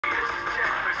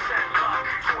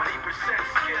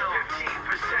skill, 15%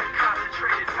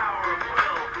 concentrated power of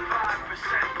will, 5%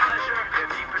 pleasure, 50%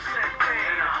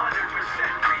 pain, 100%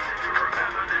 reason to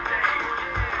remember the name.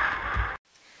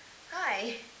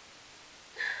 Hi.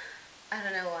 I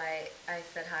don't know why I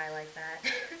said hi like that.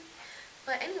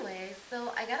 But anyway,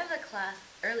 so I got out of class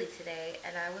early today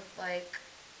and I was like,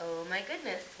 oh my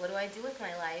goodness, what do I do with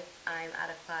my life? I'm out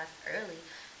of class early.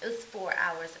 It was 4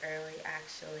 hours early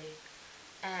actually.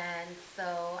 And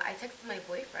so I texted my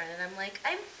boyfriend and I'm like,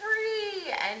 I'm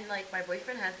free! And like my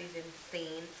boyfriend has these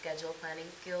insane schedule planning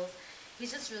skills.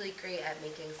 He's just really great at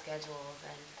making schedules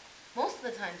and most of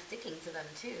the time sticking to them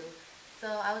too.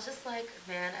 So I was just like,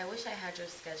 man, I wish I had your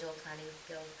schedule planning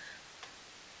skills.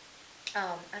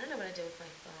 I don't know what I did with my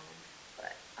phone,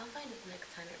 but I'll find it the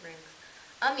next time it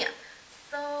rings. Yeah.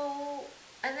 So,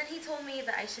 and then he told me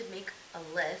that I should make a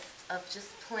list of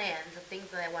just plans of things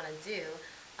that I want to do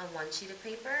on one sheet of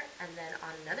paper, and then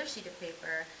on another sheet of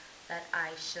paper that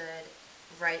I should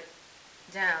write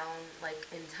down like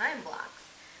in time blocks.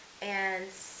 And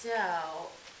so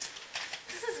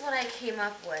this is what I came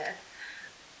up with.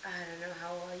 I don't know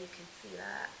how well you can see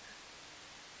that.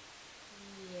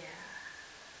 Yeah.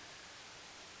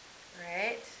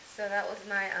 Right? So that was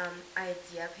my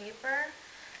idea paper.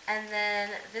 And then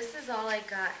this is all I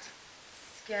got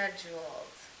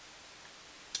scheduled.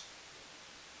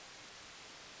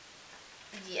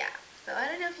 Yeah, so I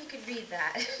don't know if you could read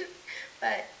that,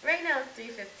 but right now it's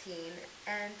 3:15,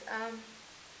 and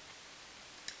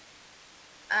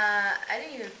I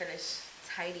didn't even finish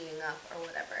tidying up or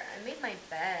whatever. I made my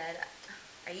bed.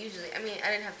 I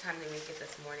didn't have time to make it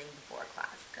this morning before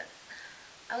class because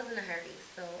I was in a hurry,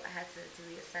 so I had to do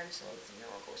the essentials, you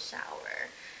know, go shower,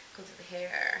 go do the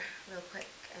hair real quick,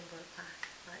 and go to class.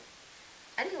 But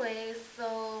anyway,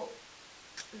 so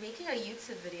making a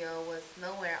YouTube video was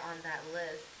nowhere on that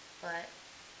list, but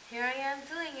here I am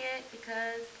doing it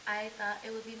because I thought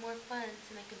it would be more fun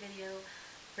to make a video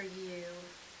for you,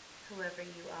 whoever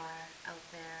you are out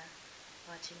there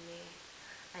watching me.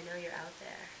 I know you're out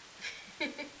there.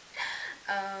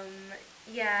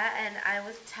 Yeah, and I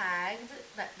was tagged.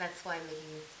 That's why I'm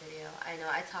making this video. I know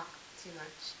I talk too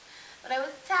much, but I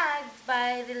was tagged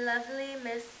by the lovely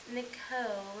Miss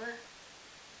Nicole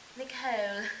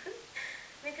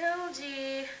Nicole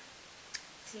G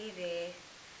TV,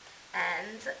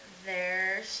 and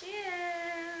there she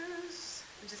is.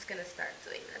 I'm just gonna start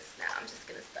doing this now. I'm just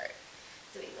gonna start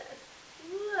doing this.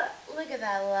 Look at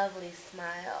that lovely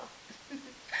smile.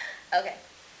 Okay,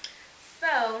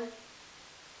 so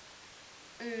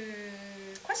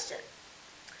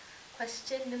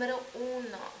question numero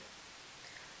uno.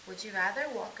 Would you rather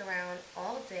walk around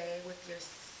all day with your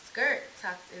skirt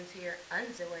tucked into your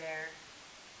underwear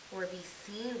or be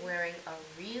seen wearing a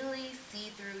really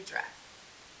see-through dress?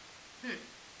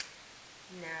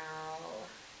 Now,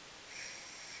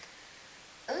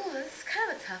 this is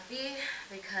kind of a toughie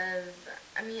because,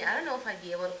 I don't know if I'd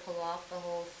be able to pull off the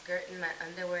whole skirt in my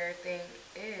underwear thing.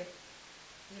 Ew.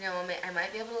 You know, I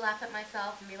might be able to laugh at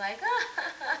myself and be like,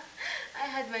 I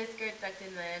had my skirt tucked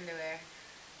in my underwear.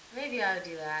 Maybe I'll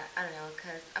do that. I don't know,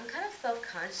 because I'm kind of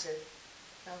self-conscious.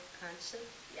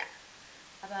 Yeah,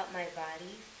 about my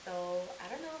body. So I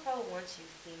don't know if I would want you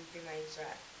seeing through my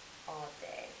dress all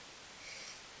day.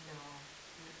 No.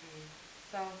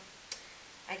 So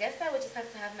I guess I would just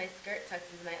have to have my skirt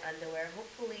tucked into my underwear,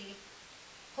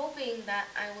 hoping that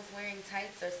I was wearing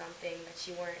tights or something, that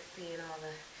you weren't seeing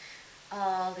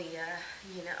all the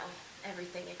you know,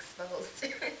 everything exposed.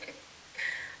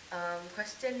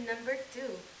 Question number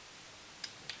 2.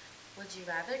 Would you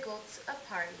rather go to a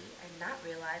party and not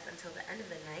realize until the end of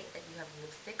the night that you have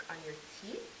lipstick on your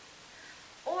teeth,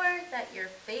 or that your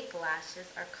fake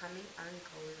lashes are coming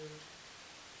unglued?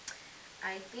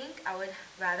 I think I would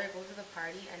rather go to the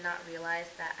party and not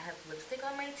realize that I have lipstick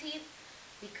on my teeth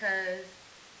because,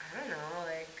 I don't know,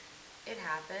 like, it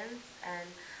happens, and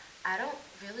I don't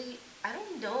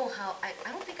know how, I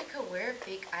don't think I could wear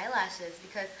fake eyelashes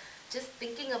because just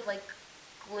thinking of like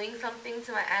gluing something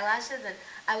to my eyelashes, and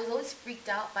I was always freaked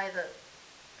out by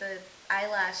the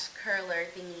eyelash curler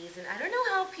thingies, and I don't know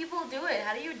how people do it.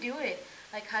 How do you do it?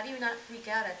 Like, how do you not freak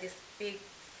out at this big,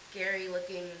 scary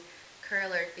looking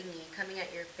curler thingy coming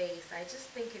at your face? I just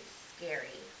think it's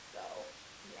scary, so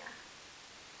yeah.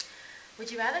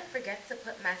 Would you rather forget to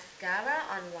put mascara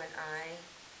on one eye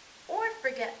or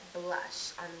forget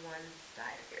blush on one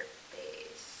side of your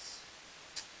face?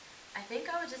 I think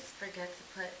I would just forget to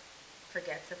put I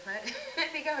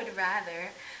think I would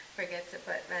rather forget to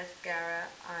put mascara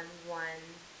on one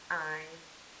eye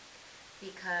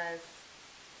because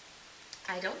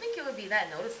I don't think it would be that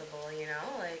noticeable, you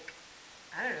know? Like,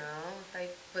 I don't know, if if I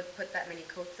would put that many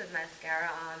coats of mascara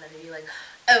on, that it'd be like,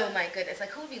 oh my goodness, like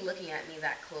who would be looking at me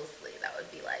that closely? That would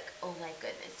be like, oh my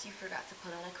goodness, you forgot to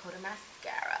put on a coat of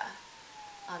mascara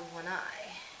on one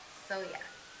eye. So yeah.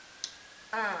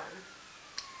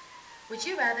 Would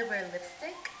you rather wear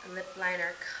lipstick, lip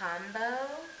liner combo,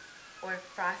 or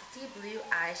frosty blue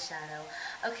eyeshadow?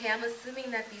 Okay, I'm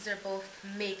assuming that these are both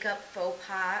makeup faux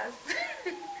pas.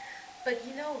 But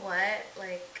you know what?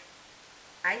 Like,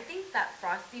 I think that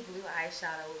frosty blue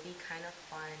eyeshadow would be kind of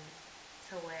fun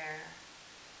to wear.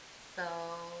 So,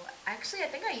 actually, I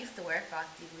think I used to wear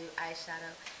frosty blue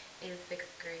eyeshadow in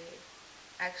 6th grade.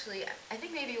 Actually, I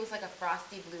think maybe it was like a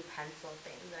frosty blue pencil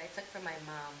thing that I took from my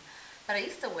mom. But I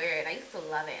used to wear it. I used to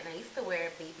love it. And I used to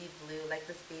wear baby blue, like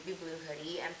this baby blue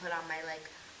hoodie, and put on my like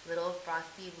little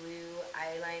frosty blue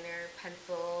eyeliner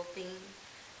pencil thing.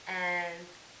 And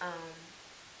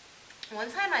one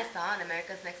time I saw on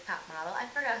America's Next Top Model, I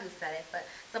forgot who said it, but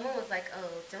someone was like,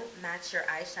 oh, don't match your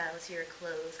eyeshadow to your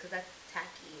clothes because that's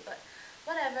tacky. But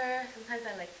whatever. Sometimes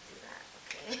I like to do that.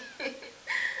 Okay.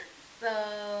 So,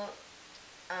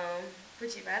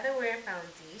 would you rather wear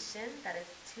foundation that is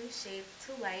 2 shades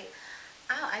too light?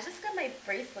 Ow, I just got my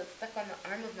bracelet stuck on the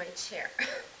arm of my chair.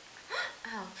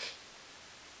 Ow.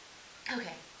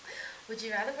 Okay. Would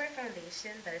you rather wear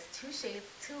foundation that is 2 shades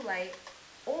too light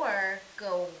or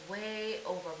go way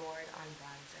overboard on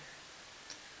bronzer?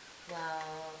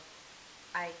 Well,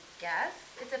 I guess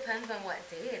it depends on what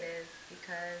day it is,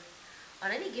 because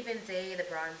on any given day the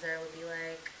bronzer would be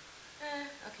like,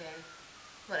 okay,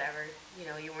 whatever, you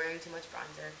know, you're wearing too much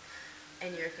bronzer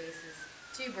and your face is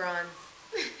too bronze.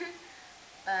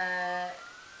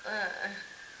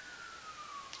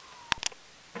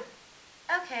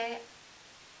 Okay,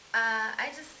 I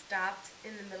just stopped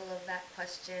in the middle of that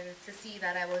question to see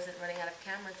that I wasn't running out of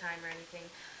camera time or anything,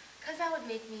 because that would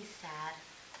make me sad.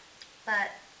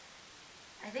 But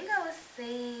I think I was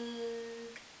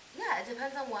saying, yeah, it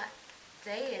depends on what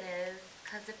day it is,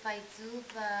 because if I do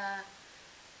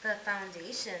the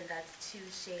foundation that's 2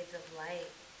 shades of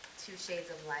light, 2 shades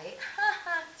of light,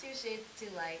 2 shades too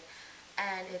light,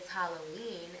 and it's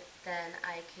Halloween, then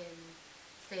I can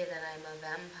say that I'm a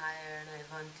vampire and I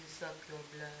want to suck your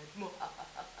blood.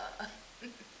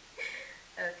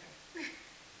 Okay.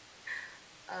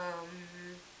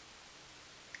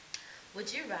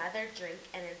 Would you rather drink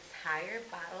an entire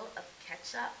bottle of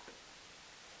ketchup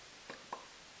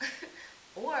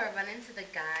or run into the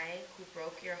guy who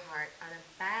broke your heart on a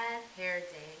bad hair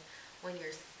day when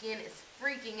your skin is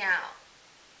freaking out?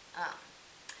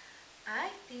 I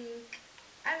think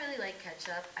I really like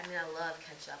ketchup. I mean, I love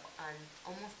ketchup on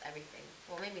almost everything.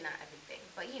 Well, maybe not everything,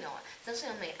 but you know,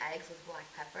 especially on my eggs with black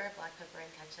pepper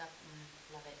and ketchup.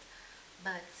 Love it.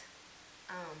 But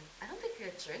I don't think you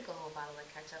could drink a whole bottle of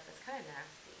ketchup. It's kind of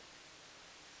nasty.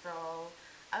 So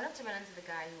I would have to run into the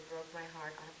guy who broke my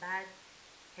heart on a bad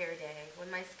hair day when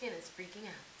my skin is freaking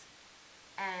out,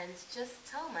 and just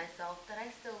tell myself that I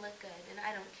still look good and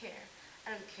I don't care.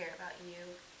 I don't care about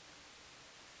you,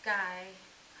 guy,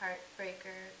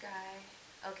 heartbreaker guy.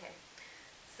 Okay,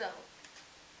 so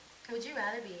would you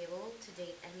rather be able to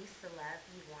date any celeb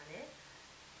you wanted,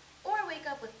 or wake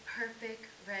up with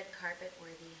perfect red carpet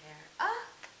worthy hair?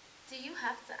 Do you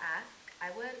have to ask?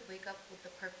 I would wake up with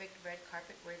the perfect red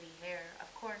carpet worthy hair,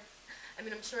 of course. I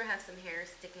mean, I'm sure I have some hair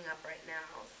sticking up right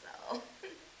now, so.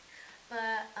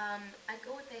 But I'd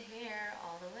go with the hair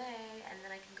all the way, and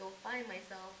then I can go find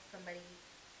myself somebody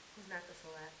who's not the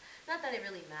celeb. Not that it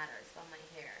really matters about my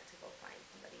hair to go find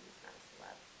somebody who's not a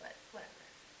celeb, but whatever.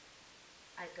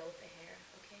 I'd go with the hair,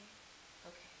 okay?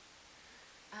 Okay.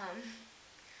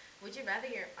 Would you rather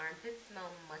your armpits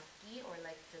smell musky or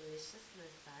like delicious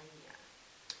lasagna?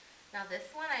 Now this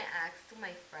one I asked to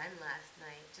my friend last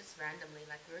night, just randomly,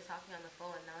 like we were talking on the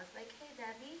phone, and I was like, hey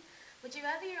Debbie, would you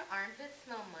rather your armpits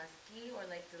smell musky or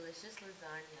like delicious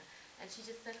lasagna? And she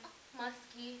just said, oh,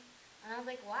 musky. And I was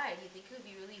like, why? Do you think it would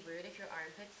be really weird if your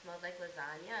armpits smelled like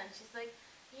lasagna? And she's like,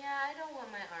 yeah, I don't want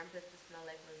my armpits to smell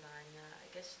like lasagna. I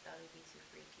guess she thought it would be too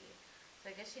freaky. So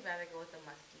I guess she'd rather go with the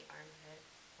musky armpits,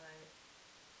 but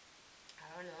I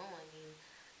don't know. I mean,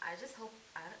 I just hope,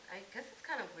 I guess it's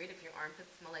kind of weird if your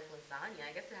armpits smell like lasagna.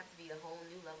 I guess it'd have to be a whole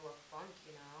new level of funk,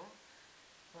 you know?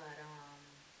 But,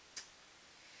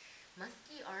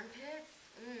 musky armpits?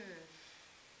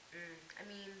 I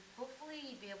mean, hopefully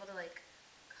you'd be able to, like,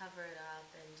 cover it up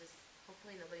and just,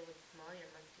 hopefully nobody would smell your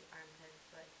musky armpits.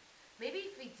 But maybe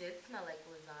if we did smell like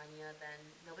lasagna, then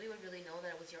nobody would really know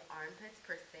that it was your armpits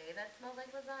per se that smelled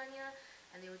like lasagna.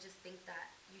 And they would just think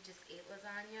that you just ate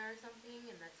lasagna or something,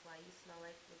 and that's why you smell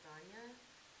like lasagna.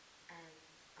 And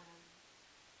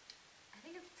I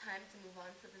think it's time to move on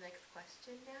to the next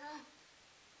question now.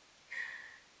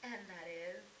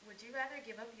 would you rather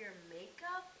give up your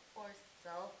makeup or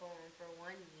cell phone for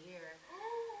 1 year?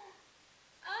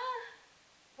 Ah,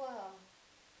 well,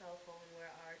 cell phone, where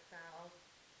art thou?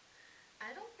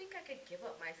 I don't think I could give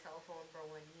up my cell phone for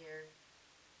 1 year,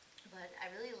 but I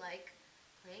really like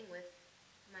playing with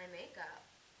my makeup.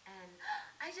 And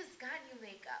I just got new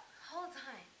makeup. Hold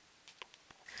on.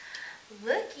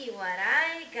 Looky what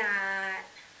I got.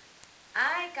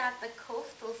 I got the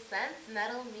Coastal Scents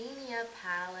Metal Mania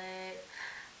palette.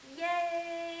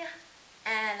 Yay!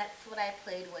 And that's what I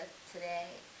played with today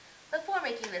before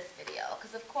making this video,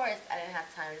 because of course I didn't have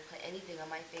time to put anything on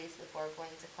my face before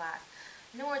going to class,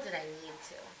 nor did I need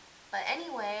to. But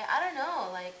anyway, I don't know,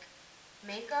 like,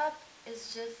 makeup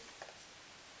is just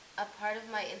a part of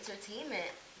my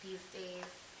entertainment these days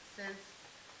since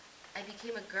I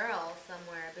became a girl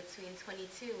somewhere between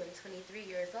 22 and 23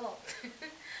 years old.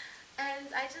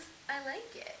 And I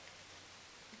like it.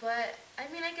 But, I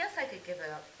mean, I guess I could give it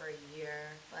up for a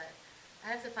year, but I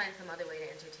have to find some other way to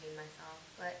entertain myself.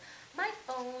 But my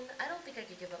phone, I don't think I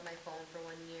could give up my phone for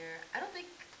 1 year. I don't think,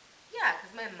 yeah,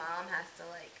 because my mom has to,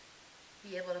 like,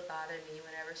 be able to bother me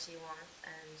whenever she wants,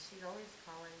 and she's always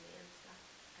calling me and stuff.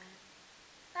 And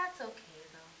that's okay,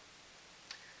 though.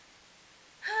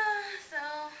 So,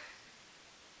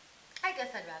 I guess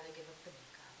I'd rather give up the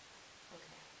makeup.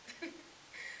 Okay.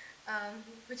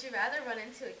 Would you rather run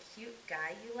into a cute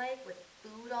guy you like with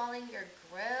food all in your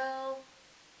grill,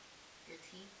 your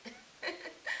teeth,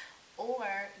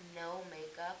 or no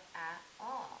makeup at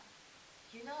all?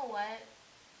 You know what?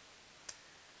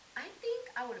 I think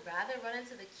I would rather run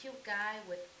into the cute guy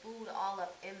with food all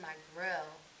up in my grill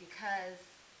because,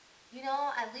 you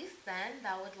know, at least then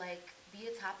that would, like, be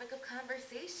a topic of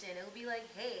conversation. It would be like,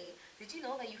 hey, did you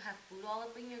know that you have food all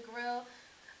up in your grill?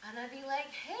 And I'd be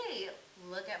like, hey,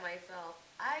 look at myself.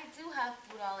 I do have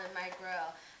food all in my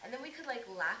grill. And then we could, like,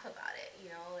 laugh about it,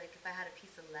 you know, like if I had a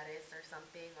piece of lettuce or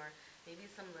something, or maybe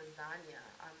some lasagna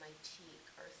on my cheek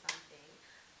or something.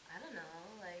 I don't know,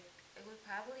 like, it would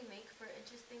probably make for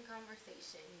interesting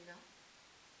conversation, you know?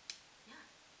 Yeah.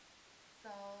 So,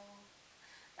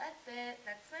 that's it.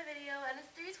 That's my video, and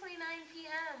it's 3:29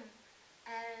 p.m.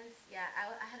 And, yeah,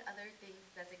 I had other things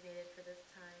designated for this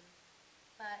time.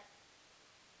 But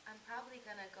I'm probably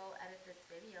gonna go edit this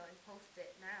video and post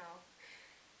it now.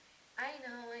 I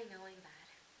know, I'm bad.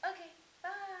 Okay,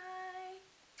 bye!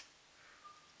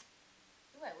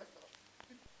 Ooh, I whistled.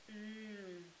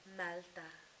 Malta.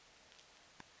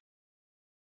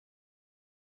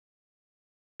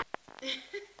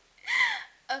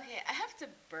 Okay, I have to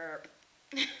burp.